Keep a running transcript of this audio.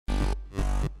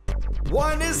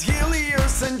What is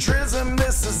heliocentrism?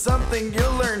 This is something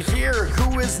you'll learn here.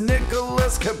 Who is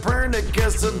Nicholas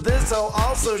Copernicus? Of this I'll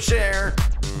also share.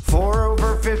 For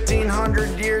over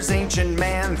 1500 years, ancient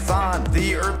man thought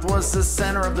the Earth was the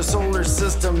center of the solar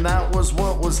system. That was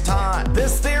what was taught.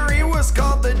 This theory was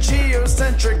called the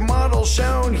geocentric model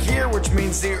shown here, which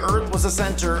means the Earth was the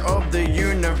center of the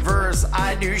universe.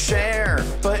 I do share.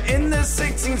 But in the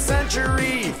 16th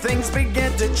century, things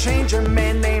began to change. A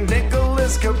man named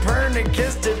Nicholas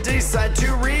Copernicus to decide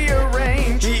to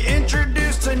rearrange. He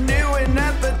introduced a new and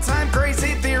at the time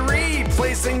crazy theory,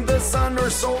 placing the sun or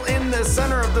soul in the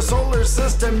center of the solar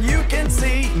system. You can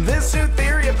see this new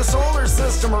theory of the solar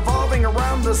system revolving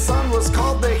around the sun was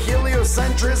called the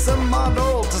heliocentrism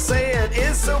model. To say it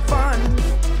is so fun.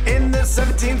 In the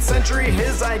 17th century,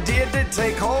 his idea did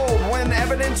take hold when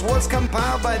evidence was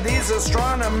compiled by these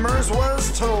astronomers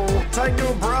was told.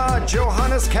 Tycho Brahe,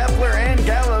 Johannes Kepler, and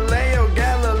Galileo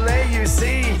Galilei, you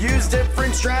see, used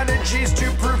different strategies to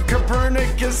prove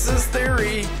Copernicus's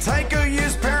theory. Tycho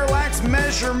used parallax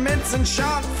measurements and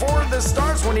shot for the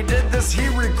stars. When he did this, he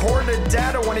recorded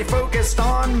data when he focused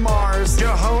on Mars.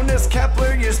 Johannes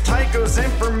Kepler used Tycho's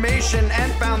information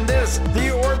and found this: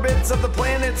 the orbits of the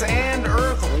planets and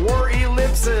Earth were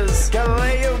ellipses.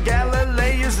 Galileo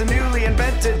Galilei used the newly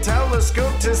invented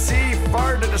telescope to see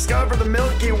far, to discover the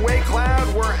Milky Way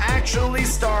cloud were actually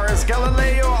stars.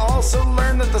 Galileo also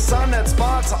learned that the sun had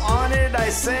spots on it. I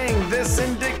sang this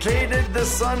indicated the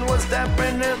sun was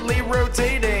definitely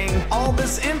rotating. All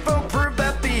this info proved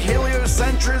that the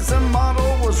heliocentrism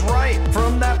model was right.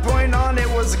 From that point on, it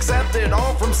was accepted,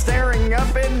 all from staring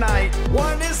up at night.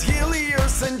 What is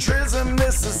heliocentrism?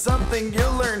 This is something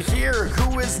you'll learn here.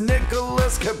 Who is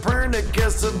Nicholas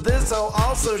Copernicus? Of this I'll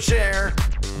also share.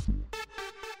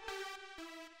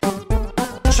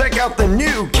 Check out the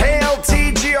new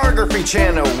KLT Geography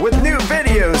channel with new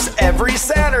videos every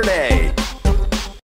Saturday.